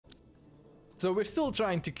So we're still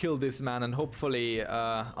trying to kill this man, and hopefully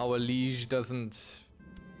our liege doesn't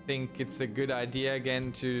think it's a good idea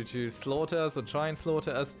again to slaughter us or try and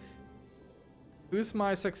slaughter us. Who's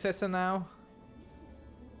my successor now?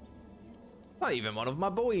 Not even one of my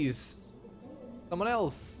boys. Someone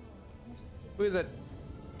else. Who is it?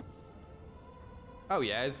 Oh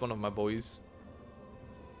yeah, it's one of my boys.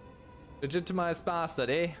 Legitimized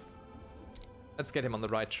bastard, eh? Let's get him on the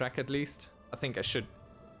right track at least. I think I should.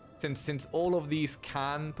 Since all of these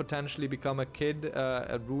can potentially become a kid,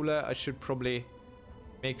 a ruler, I should probably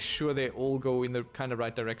make sure they all go in the kind of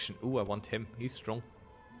right direction. Ooh, I want him. He's strong.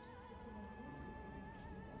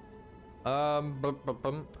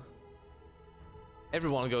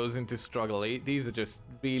 Everyone goes into struggle. These are just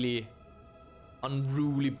really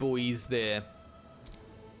unruly boys there.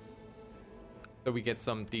 So we get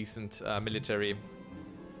some decent military.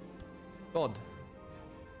 God.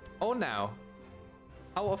 Oh, now.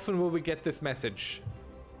 How often will we get this message?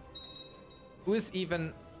 Who is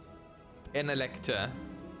even an elector?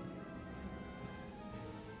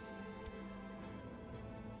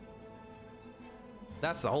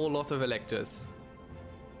 That's a whole lot of electors.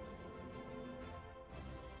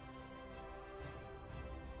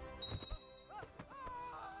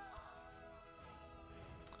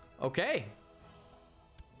 Okay.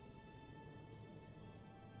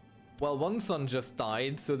 Well, one son just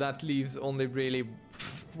died, so that leaves only really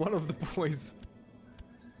one of the boys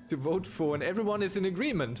to vote for, and everyone is in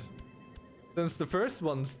agreement. Since the first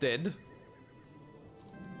one's dead.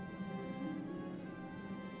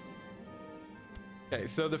 Okay,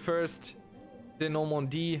 so the first de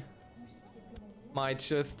Normandies might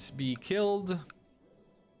just be killed.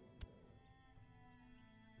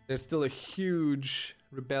 There's still a huge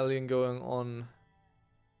rebellion going on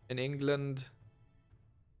in England.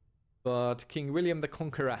 But King William the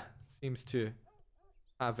Conqueror seems to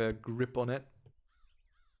have a grip on it.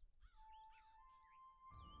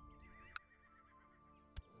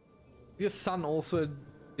 Is your son also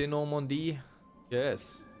de Normandies?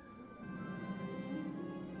 Yes.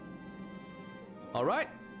 Alright.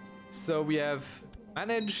 So we have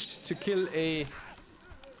managed to kill a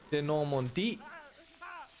de Normandies.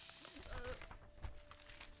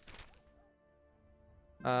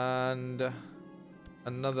 And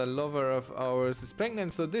another lover of ours is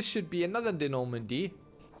pregnant, so this should be another de Normandies.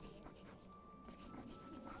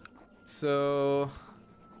 So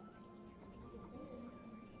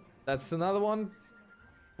that's another one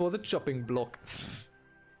for the chopping block.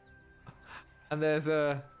 And there's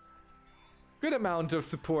a good amount of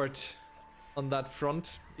support on that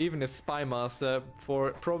front. Even a spy master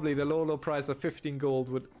for probably the low price of 15 gold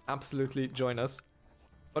would absolutely join us.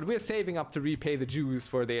 But we're saving up to repay the Jews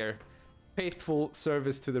for their faithful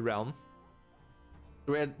service to the realm.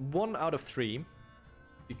 We're at 1 out of 3.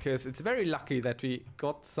 Because it's very lucky that we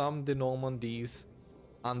got some de Normandies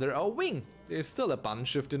under our wing. There's still a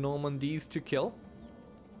bunch of de Normandies to kill.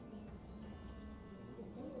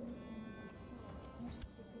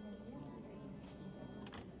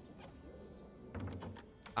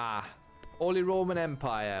 Ah, Holy Roman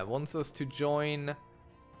Empire wants us to join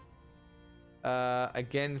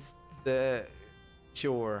against the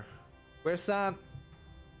Sure. Where's that?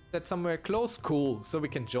 That's somewhere close? Cool. So we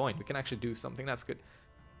can join. We can actually do something. That's good.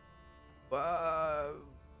 Oh,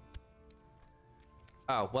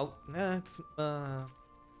 well, it's,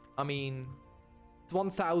 I mean, it's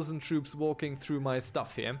 1,000 troops walking through my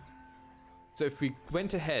stuff here. So if we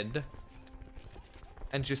went ahead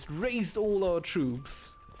and just raised all our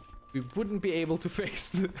troops, we wouldn't be able to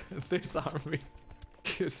face this army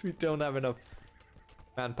because we don't have enough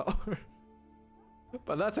manpower.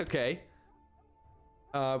 But that's okay.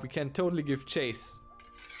 We can totally give chase.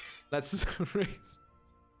 Let's raise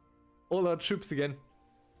all our troops again.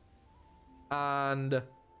 And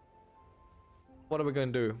what are we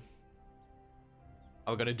going to do?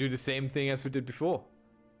 Are we going to do the same thing as we did before?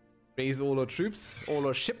 Raise all our troops, all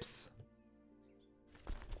our ships.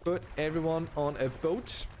 Put everyone on a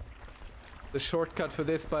boat. The shortcut for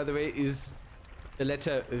this, by the way, is the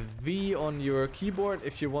letter V on your keyboard.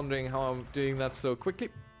 If you're wondering how I'm doing that so quickly,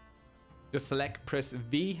 just select, press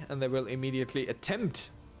V, and they will immediately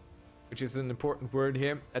attempt, which is an important word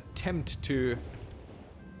here, attempt to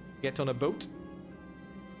get on a boat.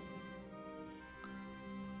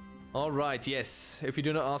 All right, yes. If you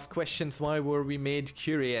do not ask questions, why were we made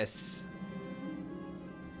curious?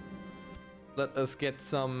 Let us get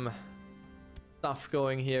some stuff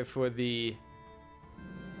going here for the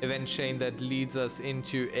event chain that leads us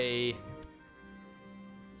into a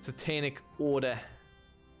satanic order.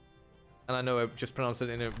 And I know I just pronounced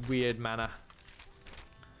it in a weird manner.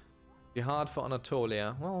 Be hard for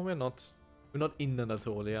Anatolia. Well, we're not We're not in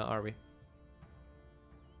Anatolia, are we?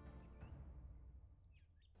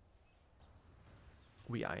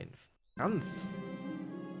 We are in France.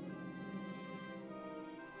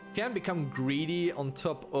 Can become greedy on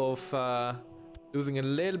top of losing a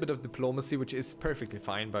little bit of diplomacy, which is perfectly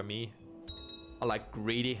fine by me. I like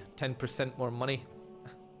greedy. 10% more money.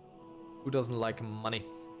 Who doesn't like money?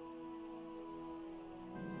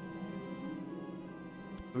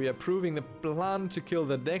 We are proving the plan to kill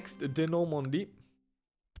the next de Normandy.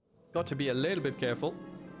 Got to be a little bit careful.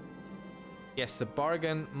 Yes, a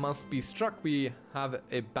bargain must be struck. We have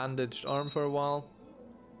a bandaged arm for a while.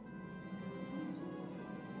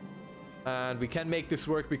 And we can make this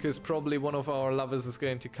work because probably one of our lovers is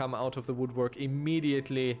going to come out of the woodwork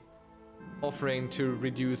immediately, offering to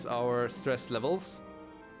reduce our stress levels.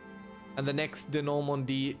 And the next de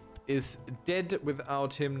Normandy is dead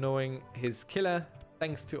without him knowing his killer,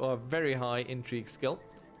 thanks to our very high intrigue skill.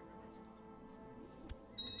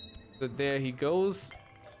 So there he goes.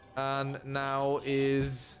 And now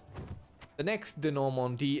is the next de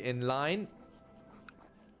Normandy in line.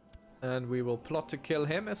 And we will plot to kill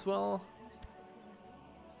him as well.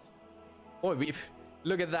 Oh,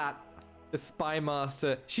 look at that. The spy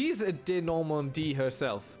master. She's a de Normandy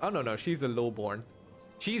herself. Oh, no, she's a lowborn.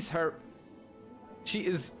 She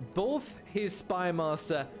is both his spy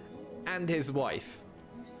master and his wife.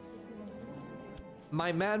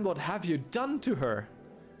 My man, what have you done to her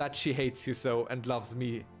that she hates you so and loves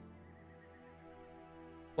me?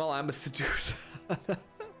 Well, I'm a seducer.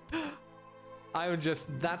 I'm just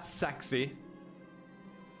that sexy.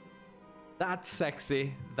 That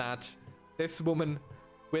sexy that this woman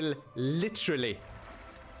will literally,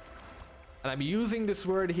 and I'm using this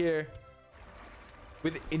word here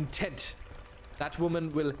with intent, that woman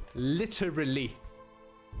will literally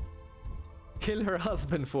kill her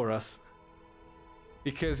husband for us.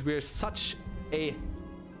 Because we're such a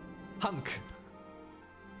hunk.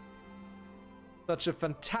 Such a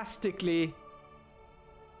fantastically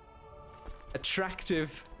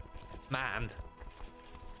attractive man.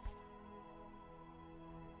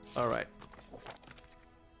 Alright.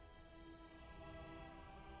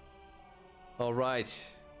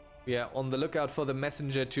 Alright. We are on the lookout for the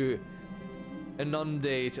messenger to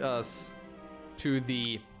inundate us to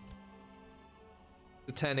the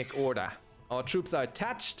Satanic Order. Our troops are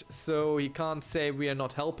attached, so he can't say we are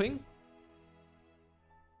not helping.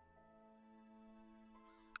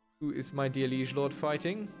 Who is my dear liege lord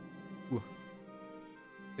fighting? Ooh.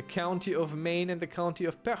 The county of Maine and the county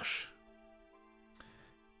of Perche.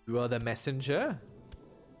 You are the messenger.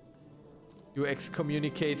 You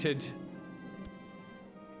excommunicated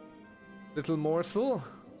little morsel.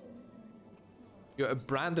 You're a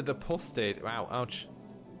branded apostate. Wow, ouch.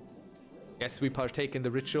 Yes, we partake in the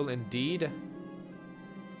ritual indeed.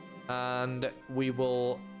 And we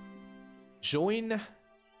will join.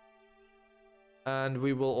 And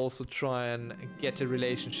we will also try and get a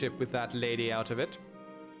relationship with that lady out of it.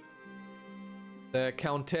 The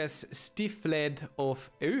Countess Stifled of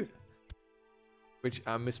Eu, which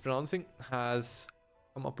I'm mispronouncing, has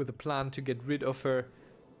come up with a plan to get rid of her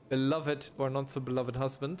beloved or not so beloved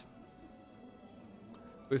husband.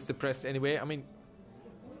 Who is depressed anyway. I mean,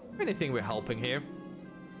 if anything, we're helping here.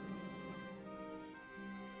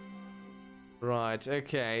 Right,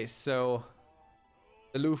 okay, so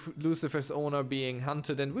the Lucifer's owner being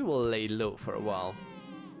hunted, and we will lay low for a while.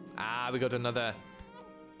 Ah, we got another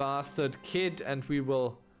bastard kid, and we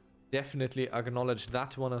will definitely acknowledge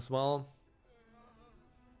that one as well.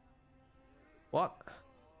 What?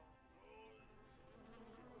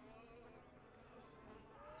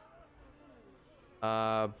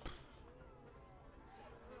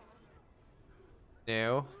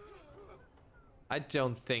 No. I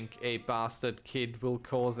don't think a bastard kid will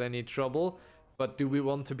cause any trouble, but do we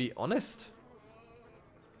want to be honest?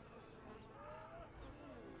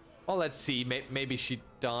 Well, let's see. Maybe she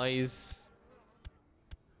dies.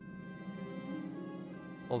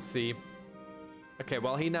 We'll see. Okay,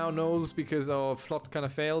 well, he now knows because our plot kind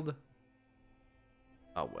of failed.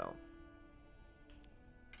 Oh, well.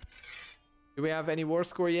 Do we have any war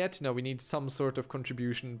score yet? No, we need some sort of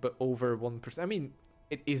contribution, but over 1%. I mean,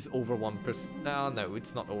 it is over 1%. No,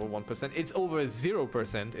 it's not over 1%. It's over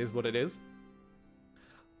 0% is what it is.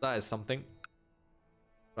 That is something.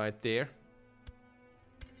 Right there.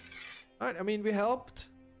 Alright, I mean, we helped.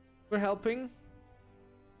 We're helping.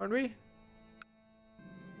 Aren't we?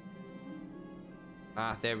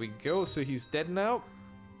 Ah, there we go. So he's dead now.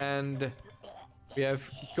 And we have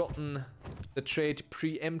gotten the trait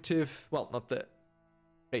preemptive. Well, not the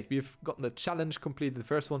trait. We've gotten the challenge completed. The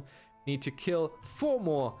first one. Need to kill 4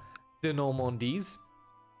 more de Normandies.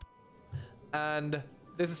 And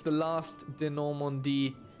this is the last de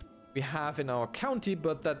Normandy we have in our county,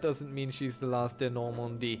 but that doesn't mean she's the last de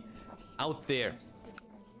Normandy out there.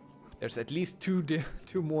 There's at least two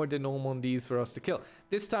more de Normandies for us to kill.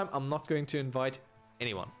 This time, I'm not going to invite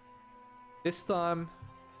anyone. This time,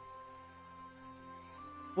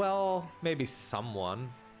 well, maybe someone.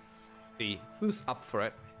 See, who's up for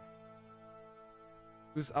it?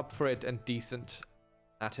 Who's up for it and decent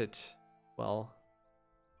at it? Well,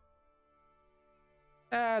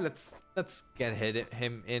 let's get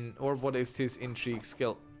him in. Or what is his intrigue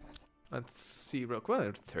skill? Let's see real quick.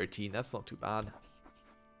 Well, 13. That's not too bad.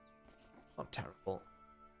 Not terrible.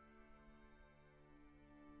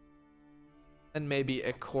 And maybe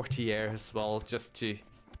a courtier as well, just to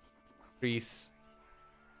increase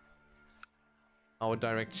our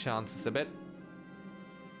direct chances a bit.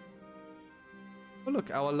 Oh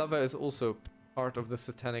look, our lover is also part of the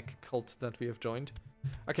satanic cult that we have joined.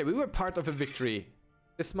 Okay, we were part of a victory.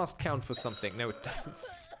 This must count for something. No, it doesn't.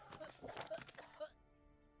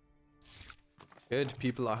 Good,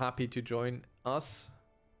 people are happy to join us.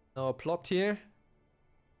 Our plot here.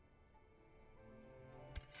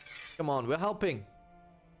 Come on, we're helping.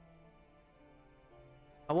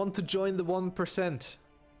 I want to join the 1%.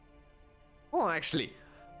 Oh, actually,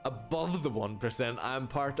 above the 1%, I'm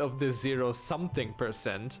part of the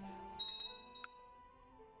 0-something%.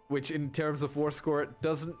 Which in terms of war score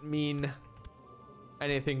doesn't mean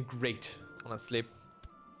anything great, honestly.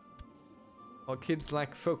 Our kids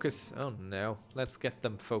lack focus. Oh no, let's get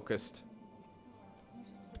them focused.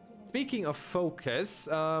 Speaking of focus,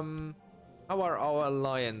 how are our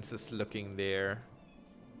alliances looking there?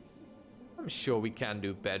 I'm sure we can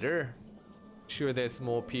do better. Sure, there's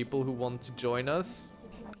more people who want to join us.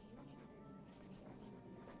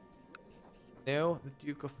 No, the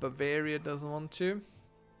Duke of Bavaria doesn't want to.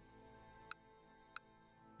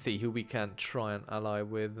 Let's see who we can try and ally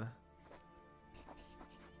with.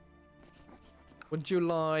 Would you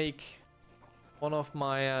like one of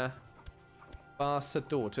my bastard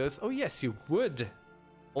daughters? Oh yes, you would.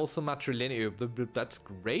 Also matrilineal. That's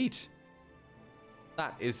great.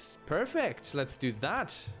 That is perfect. Let's do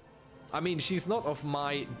that. I mean, she's not of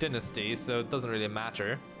my dynasty, so it doesn't really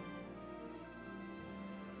matter.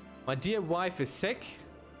 My dear wife is sick.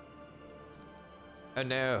 Oh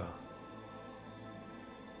no.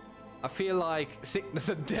 I feel like sickness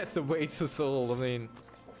and death awaits us all. I mean,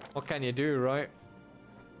 what can you do, right?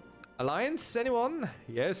 Alliance? Anyone?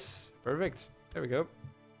 Yes. Perfect. There we go.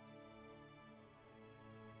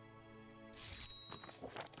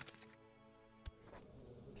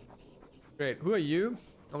 Great. Who are you?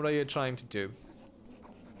 What are you trying to do?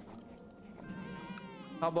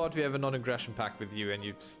 How about we have a non-aggression pact with you and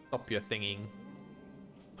you stop your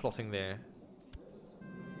plotting there.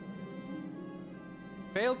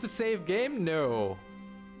 Failed to save game? No.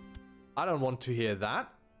 I don't want to hear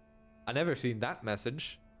that. I never seen that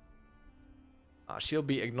message. Ah, she'll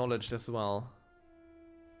be acknowledged as well.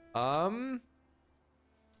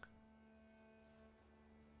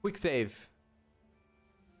 Quick save.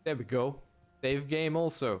 There we go. Save game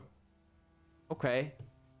also. Okay.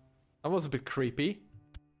 That was a bit creepy.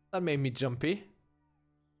 That made me jumpy.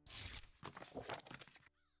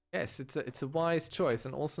 Yes, it's a wise choice.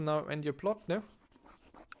 And also now end your plot, no?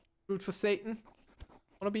 Root for Satan?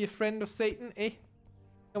 Wanna be a friend of Satan, eh?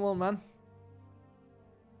 Come on, man.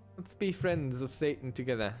 Let's be friends of Satan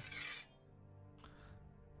together.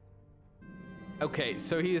 Okay,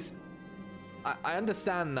 so he is... I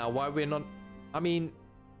understand now why we're not... I mean,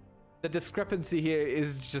 the discrepancy here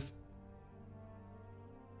is just...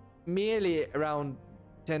 merely around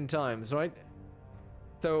 10 times, right?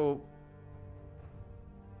 So...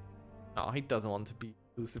 no, he doesn't want to be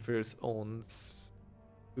Lucifer's own...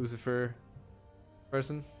 Lucifer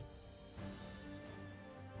person.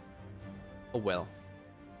 Oh well.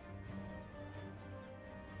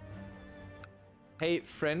 Hey,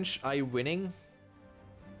 French, are you winning?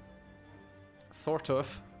 Sort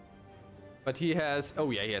of. But he has...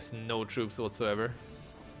 oh yeah, he has no troops whatsoever.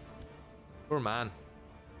 Poor man.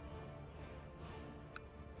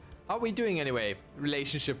 How are we doing anyway,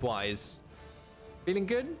 relationship-wise? Feeling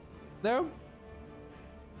good? No?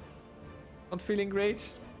 Not feeling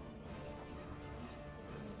great?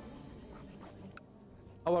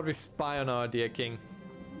 How about we spy on our dear king?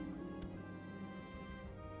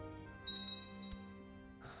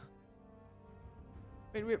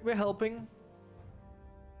 I mean, we're helping.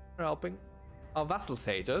 We're helping. Our vassals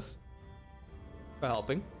hate us. We're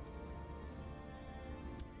helping.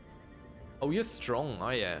 Oh, you're strong. Oh,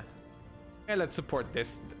 yeah. Yeah, let's support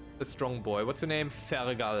this. The strong boy. What's your name?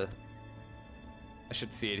 Fergal. I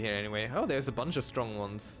should see it here anyway. Oh, there's a bunch of strong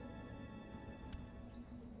ones.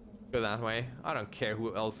 Go that way. I don't care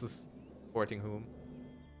who else is supporting whom.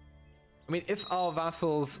 I mean, if our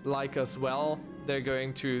vassals like us well, they're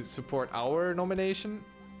going to support our nomination.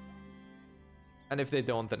 And if they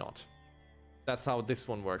don't, they're not. That's how this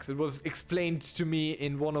one works. It was explained to me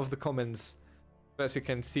in one of the comments. As you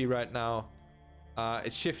can see right now,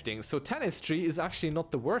 it's shifting. So tenistry is actually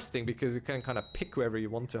not the worst thing, because you can kind of pick whoever you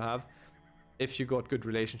want to have if you got good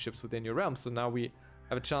relationships within your realm. So now we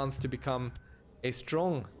have a chance to become a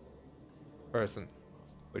strong person,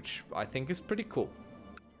 which I think is pretty cool.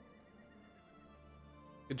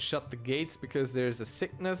 Could shut the gates because there's a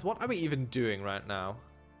sickness. What are we even doing right now?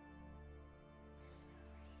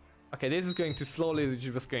 Okay, this is going to slowly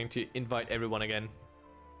just going to invite everyone again.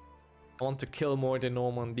 I want to kill more the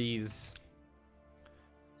Normandies.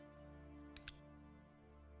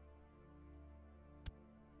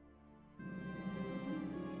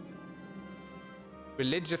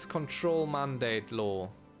 Religious control mandate law.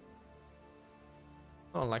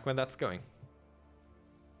 I don't like where that's going.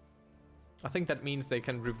 I think that means they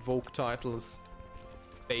can revoke titles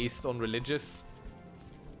based on religious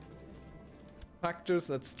factors.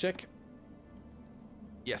 Let's check.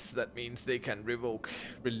 Yes, that means they can revoke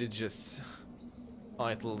religious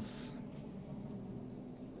titles.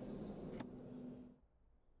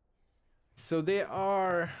 So they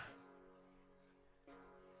are...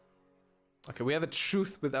 Okay, we have a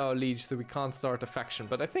truce with our liege, so we can't start a faction,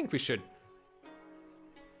 but I think we should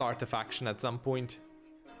start a faction at some point.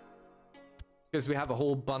 Because we have a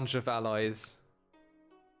whole bunch of allies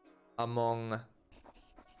among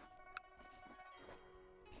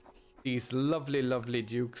these lovely, lovely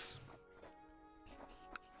dukes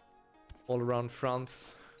all around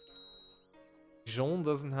France. Jean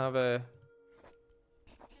doesn't have a...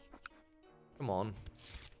 Come on.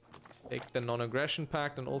 Take the non-aggression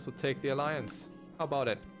pact and also take the alliance. How about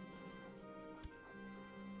it?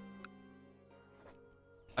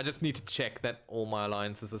 I just need to check that all my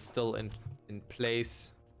alliances are still in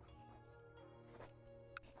place.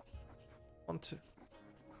 Want to...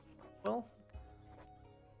 Well...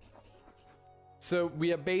 So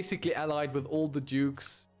we are basically allied with all the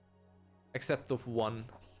dukes except of one.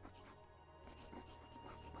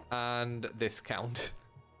 And this count.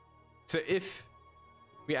 So if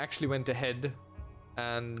we actually went ahead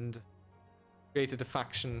and created a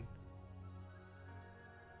faction,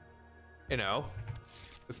 you know,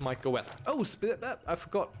 this might go well. Oh, I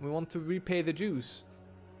forgot. We want to repay the Jews.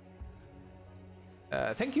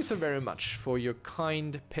 Thank you so very much for your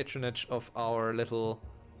kind patronage of our little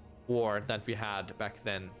war that we had back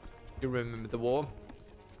then. You remember the war?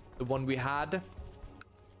 The one we had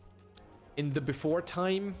in the before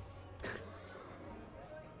time?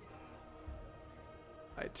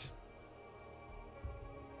 Right.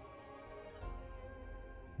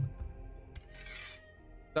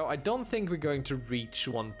 So I don't think we're going to reach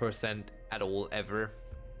 1% at all ever.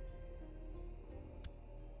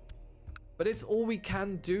 But it's all we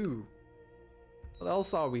can do. What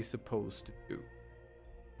else are we supposed to do?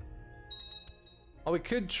 Oh, we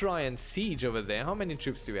could try and siege over there. How many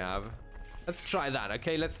troops do we have? Let's try that,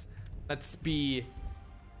 okay? Let's be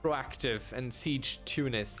proactive and siege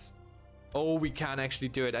Tunis. Oh, we can actually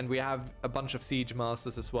do it, and we have a bunch of siege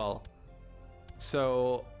masters as well.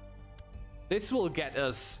 So this will get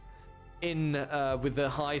us in with the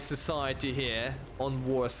high society here on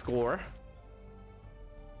war score.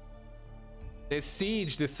 This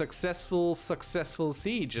siege, this successful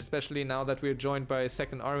siege, especially now that we're joined by a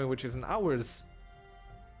second army, which is in ours.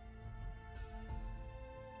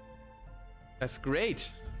 That's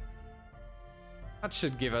great. That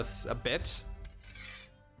should give us a bit.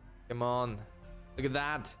 Come on. Look at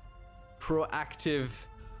that. Proactive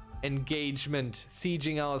engagement.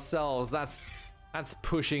 Sieging ourselves. That's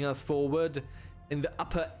pushing us forward. In the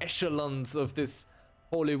upper echelons of this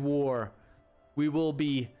holy war, we will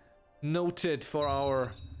be noted for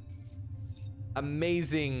our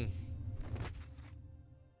amazing...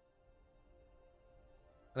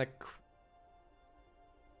 Like...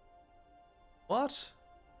 What?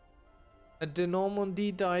 A de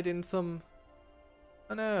Normandy died in some...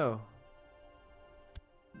 Oh no.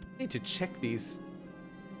 I need to check these.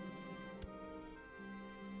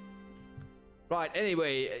 Right,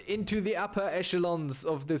 anyway, into the upper echelons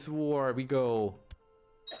of this war we go.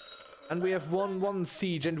 And we have won one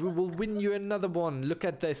siege and we will win you another one. Look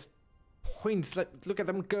at this points, look at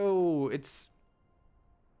them go. It's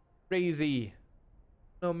crazy.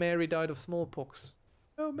 No, Mary died of smallpox.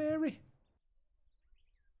 No, Mary.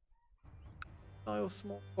 Die of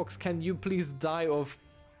smallpox. Can you please die of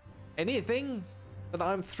anything that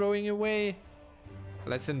I'm throwing away?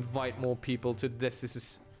 Let's invite more people to this. This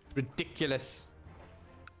is ridiculous.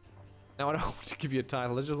 Now I don't want to give you a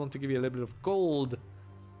title, I just want to give you a little bit of gold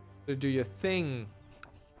to do your thing.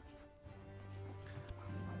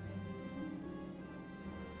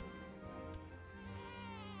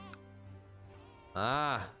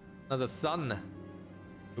 Ah, another son.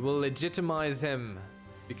 We will legitimize him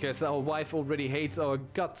because our wife already hates our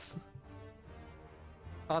guts.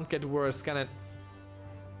 Can't get worse, can it?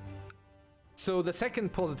 So the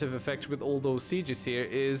second positive effect with all those sieges here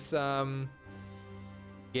is,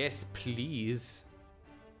 yes, please.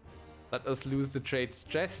 Let us lose the trade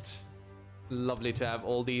stressed. Lovely to have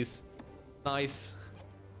all these nice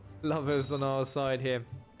lovers on our side here.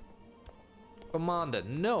 Commander,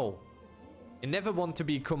 no. You never want to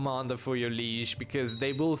be commander for your liege because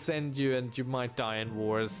they will send you and you might die in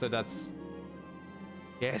wars, so that's...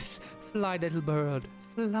 Yes, fly little bird,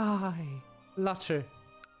 fly, flutter.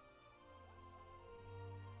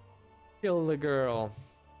 Kill the girl.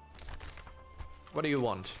 What do you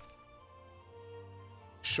want?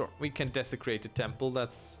 Sure, we can desecrate the temple.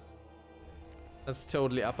 That's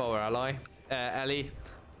totally up our alley.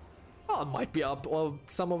 Oh, it might be up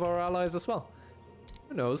some of our allies as well.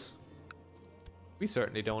 Who knows? We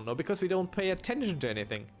certainly don't know because we don't pay attention to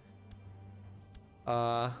anything.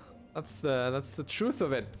 That's the truth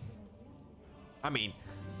of it. I mean,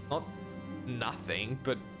 not nothing,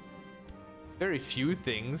 but very few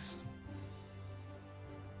things.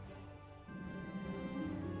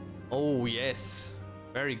 Oh yes,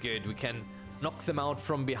 very good. We can knock them out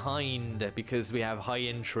from behind because we have high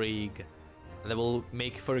intrigue, and that will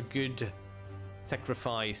make for a good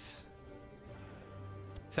sacrifice.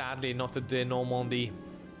 Sadly, not at the Normandy.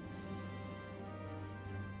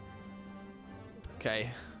 Okay,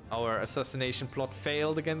 our assassination plot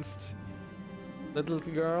failed against the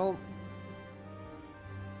little girl.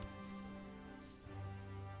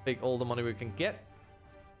 Take all the money we can get.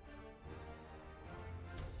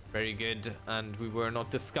 Very good, and we were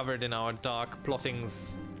not discovered in our dark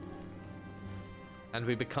plottings. And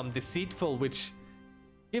we become deceitful, which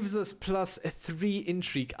gives us plus a 3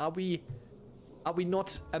 intrigue. Are we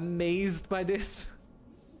not amazed by this?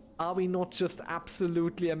 Are we not just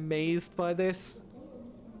absolutely amazed by this?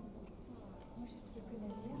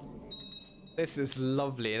 This is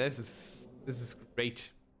lovely. This is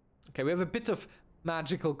great. Okay, we have a bit of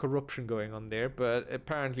magical corruption going on there, but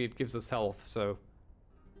apparently it gives us health, so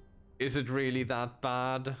is it really that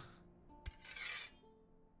bad?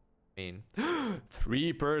 I mean,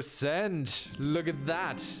 3%. Look at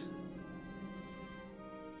that.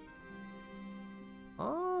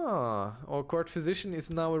 Ah, our court physician is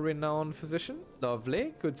now a renowned physician.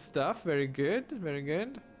 Lovely, good stuff. Very good, very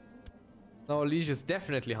good. Our liege is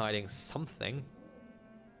definitely hiding something.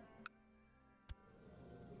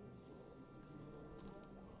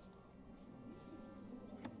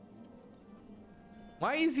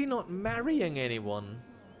 Why is he not marrying anyone?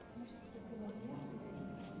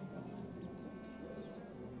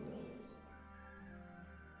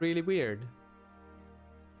 Really weird.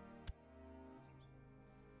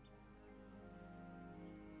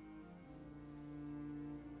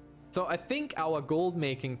 So I think our gold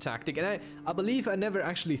making tactic, and I believe I never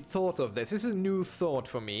actually thought of this. This is a new thought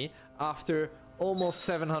for me after almost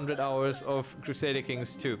 700 hours of Crusader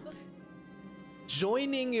Kings 2.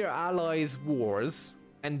 Joining your allies' wars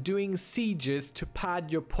and doing sieges to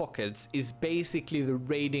pad your pockets is basically the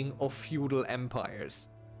raiding of feudal empires.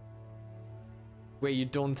 Where you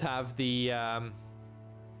don't have the,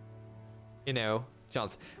 you know,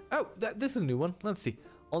 chance. Oh, this is a new one. Let's see.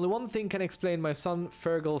 Only one thing can explain my son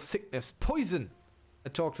Fergal's sickness. Poison! I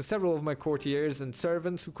talked to several of my courtiers and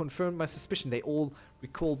servants who confirmed my suspicion. They all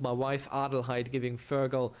recalled my wife Adelheid giving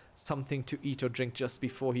Fergal something to eat or drink just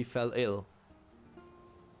before he fell ill.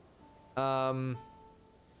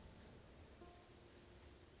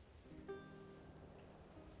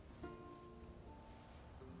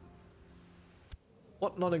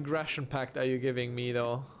 What non-aggression pact are you giving me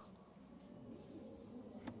though?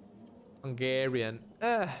 Hungarian.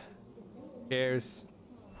 Cares.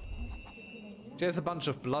 She has a bunch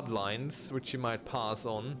of bloodlines, which she might pass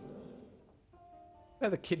on. We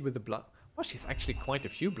have a kid with the blood. Oh, she's actually quite a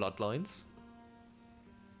few bloodlines.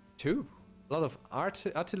 2. A lot of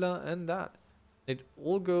Attila and that. It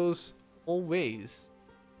all goes all ways.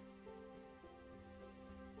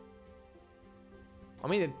 I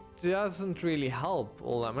mean, it doesn't really help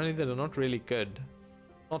all that many that are not really good.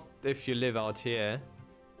 Not if you live out here.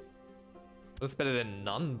 That's better than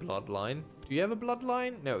none bloodline. Do you have a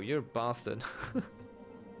bloodline? No, you're a bastard.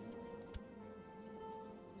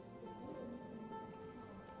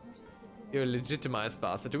 You're a legitimized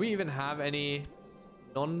bastard. Do we even have any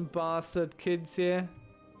non-bastard kids here?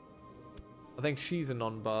 I think she's a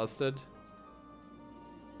non-bastard.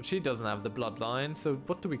 But she doesn't have the bloodline, so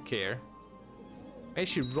what do we care? May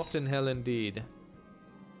she rot in hell indeed.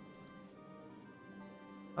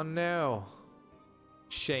 Oh no.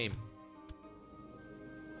 Shame.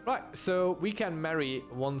 Right, so we can marry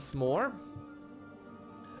once more.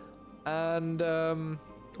 And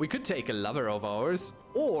we could take a lover of ours.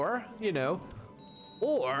 Or, you know,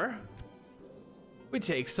 or we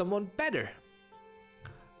take someone better.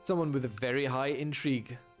 Someone with a very high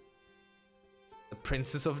intrigue. The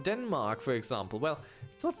Princess of Denmark, for example. Well,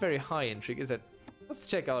 it's not very high intrigue, is it? Let's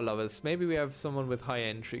check our lovers. Maybe we have someone with high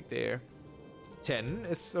intrigue there. 10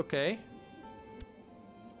 is okay.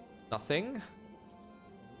 Nothing.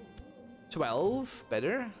 12,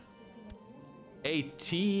 better.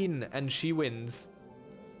 18, and she wins.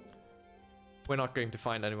 We're not going to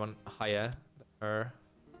find anyone higher than her.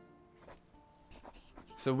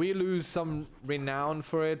 So we lose some renown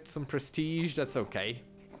for it, some prestige, that's okay.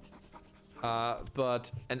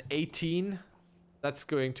 But an 18, that's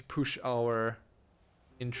going to push our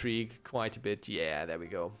intrigue quite a bit. Yeah, there we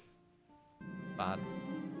go. Bad.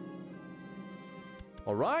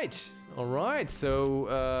 Alright,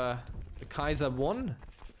 so the Kaiser won.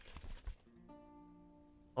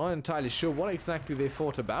 Not entirely sure what exactly they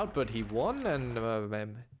fought about, but he won, and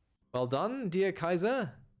well done, dear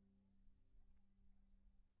Kaiser.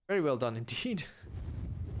 Very well done indeed.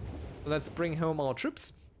 Let's bring home our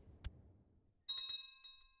troops.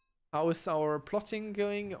 How is our plotting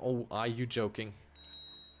going? Oh, are you joking?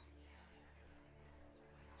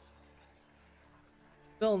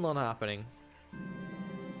 Still not happening.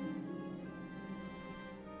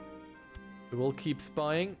 We will keep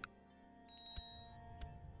spying.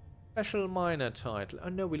 Special minor title. Oh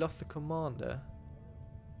no, we lost a commander.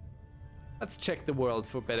 Let's check the world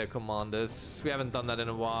for better commanders. We haven't done that in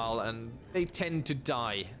a while, and they tend to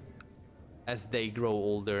die as they grow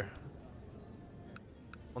older.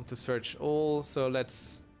 Want to search all, so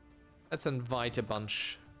let's invite a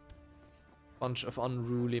bunch of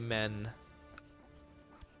unruly men.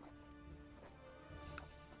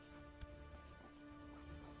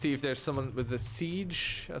 See if there's someone with the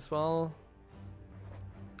siege as well.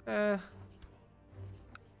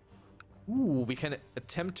 Ooh, we can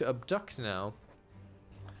attempt to abduct now.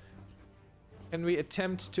 Can we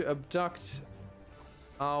attempt to abduct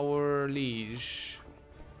our liege?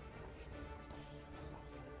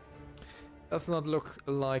 Does not look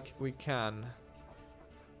like we can.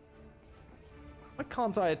 Why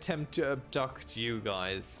can't I attempt to abduct you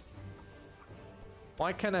guys?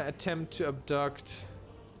 Why can't I attempt to abduct...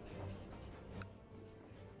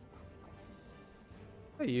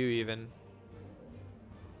 What are you even?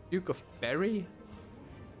 Duke of Berry?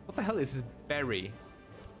 What the hell is this Berry?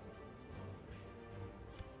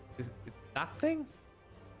 Is it that thing?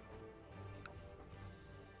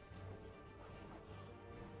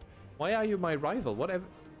 Why are you my rival? What have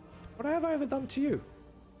I ever done to you?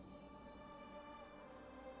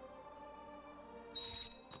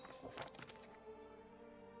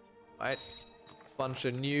 Right, bunch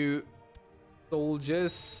of new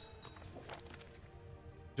soldiers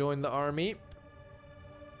join the army.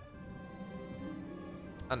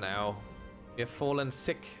 And now we have fallen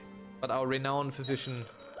sick, but our renowned physician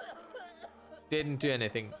didn't do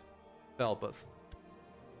anything to help us.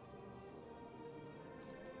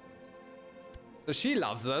 So she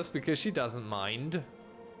loves us because she doesn't mind.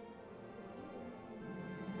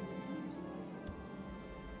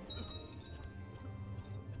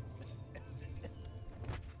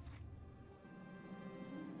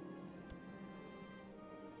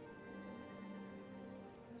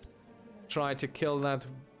 Try to kill that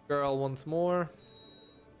girl once more.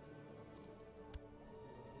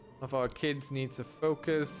 One of our kids needs a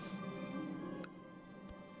focus.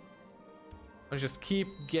 I just keep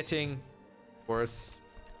getting worse.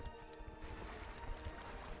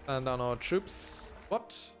 And on our troops.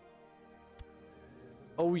 What?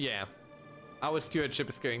 Oh yeah. Our stewardship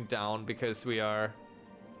is going down because we are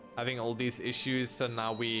having all these issues, so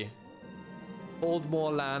now we hold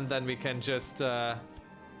more land than we can just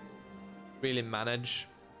really manage.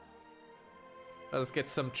 Let's get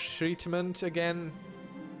some treatment again.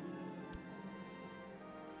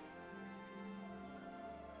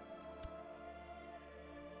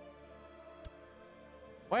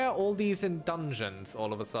 Why are all these in dungeons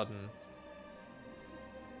all of a sudden?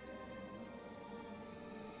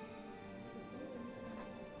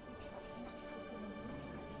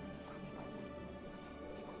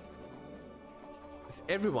 Is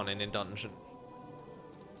everyone in a dungeon?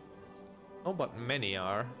 Oh, but many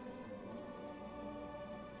are.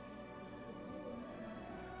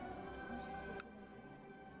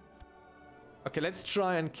 Okay, let's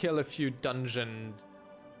try and kill a few dungeon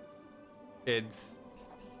kids.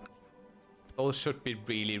 Those should be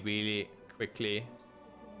really, really quickly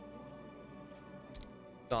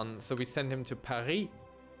done. So we send him to Paris,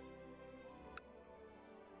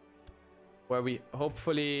 where we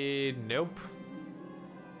hopefully... Nope.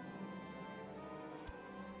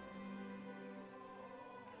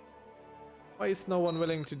 Why is no one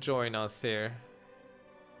willing to join us here?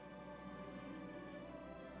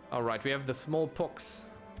 Alright, we have the smallpox,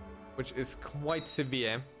 which is quite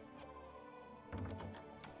severe.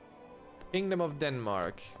 Kingdom of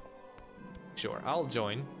Denmark. Sure, I'll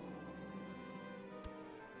join.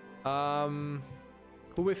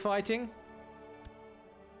 Who we fighting?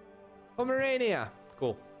 Pomerania.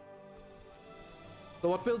 Cool. So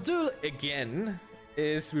what we'll do again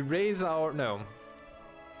is we raise our... No,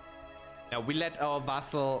 we let our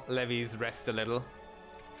vassal levies rest a little.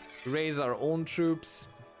 We raise our own troops.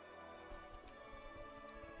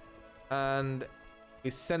 And we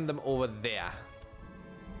send them over there.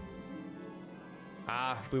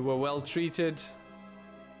 Ah, we were well treated.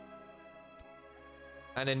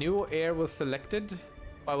 And a new heir was selected.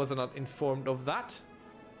 Why was I not informed of that?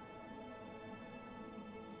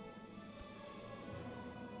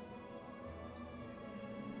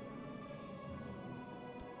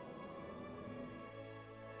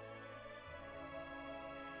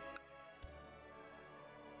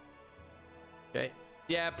 Okay.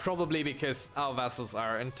 Yeah, probably because our vassals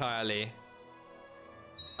are entirely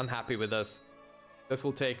unhappy with us. This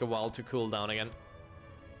will take a while to cool down again.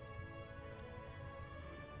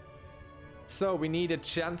 So we need a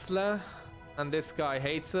chancellor, and this guy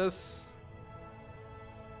hates us.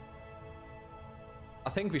 I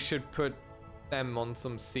think we should put them on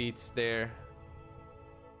some seats there.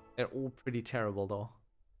 They're all pretty terrible though.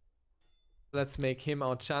 Let's make him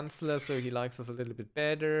our chancellor so he likes us a little bit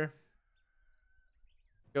better.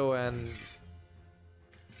 Go and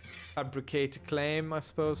fabricate a claim, I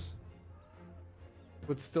suppose.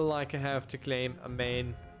 Would still like to have to claim a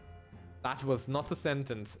main. That was not a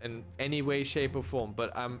sentence in any way, shape, or form,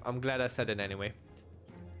 but I'm glad I said it anyway.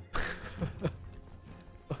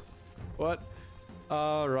 What?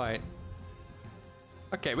 All right.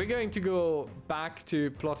 Okay, we're going to go back to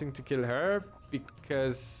plotting to kill her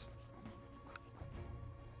because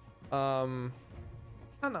can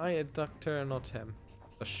I abduct her, not him?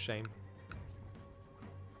 A shame.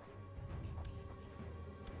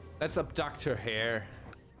 Let's abduct her hair.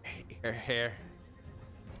 Her hair.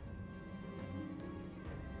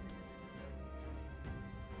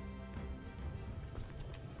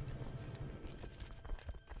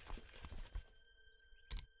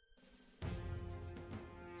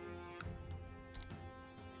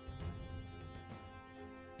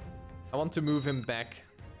 I want to move him back,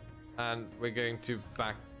 and we're going to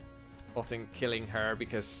back plotting killing her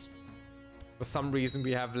because for some reason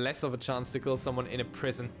we have less of a chance to kill someone in a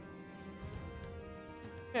prison.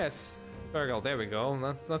 Yes, Virgil, there we go.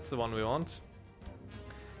 That's the one we want.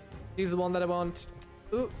 He's the one that I want.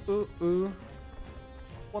 Ooh, ooh, ooh.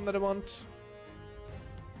 One that I want.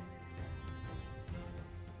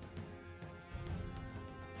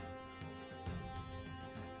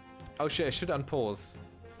 Oh shit, I should unpause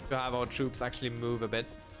to have our troops actually move a bit.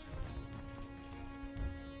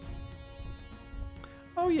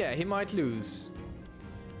 Oh yeah, he might lose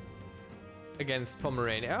against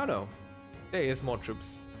Pomerania. Oh no, there is more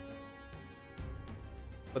troops.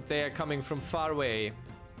 But they are coming from far away.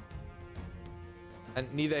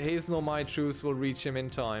 And neither his nor my troops will reach him in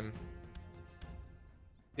time.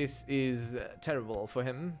 This is terrible for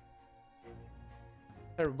him.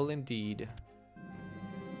 Terrible indeed.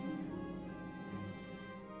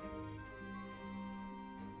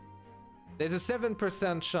 There's a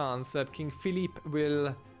 7% chance that King Philippe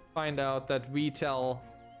will find out that we tell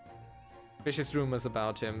vicious rumors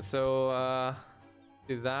about him. So,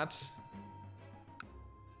 do that.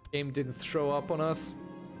 Game didn't throw up on us.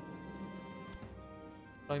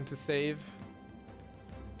 Trying to save.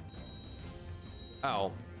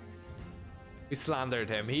 Oh. We slandered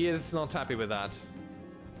him. He is not happy with that.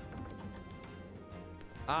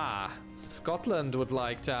 Ah, Scotland would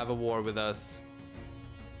like to have a war with us.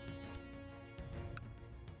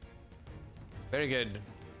 Very good.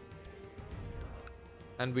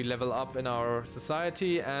 And we level up in our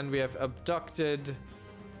society, and we have abducted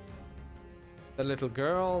the little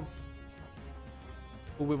girl,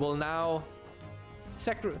 who we will now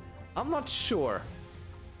I'm not sure.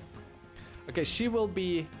 Okay, she will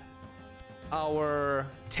be our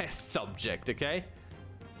test subject, okay?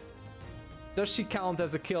 Does she count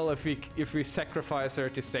as a kill if we sacrifice her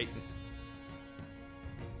to Satan?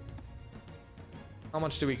 How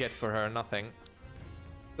much do we get for her? Nothing.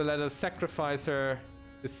 So let us sacrifice her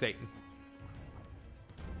to Satan.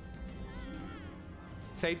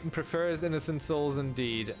 Satan prefers innocent souls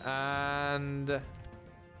indeed. And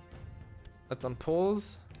let's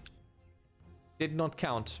unpause. Did not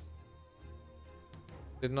count.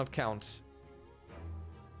 Did not count.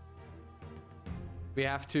 We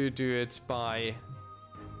have to do it by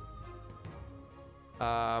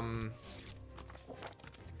oh,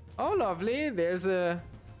 lovely. There's a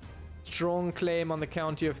strong claim on the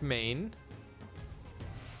county of Maine.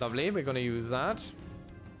 Lovely. We're going to use that.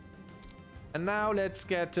 And now let's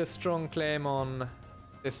get a strong claim on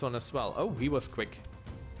this one as well. Oh, he was quick.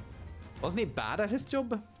 Wasn't he bad at his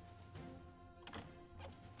job?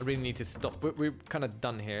 I really need to stop. We're kind of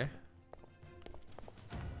done here.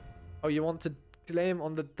 Oh, you want to claim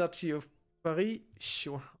on the Duchy of Paris?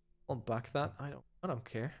 Sure. I'll back that. I don't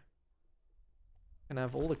care. You can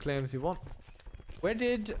have all the claims you want. Where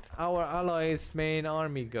did our allies' main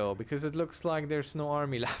army go? Because it looks like there's no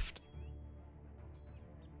army left.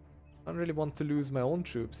 I don't really want to lose my own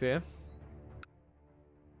troops here.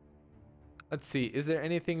 Let's see. Is there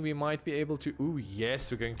anything we might be able to... Ooh, yes.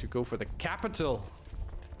 We're going to go for the capital.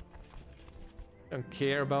 Don't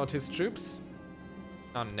care about his troops.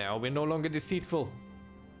 Oh no, we're no longer deceitful.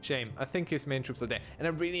 Shame. I think his main troops are there. And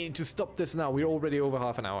I really need to stop this now. We're already over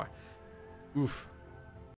half an hour. Oof.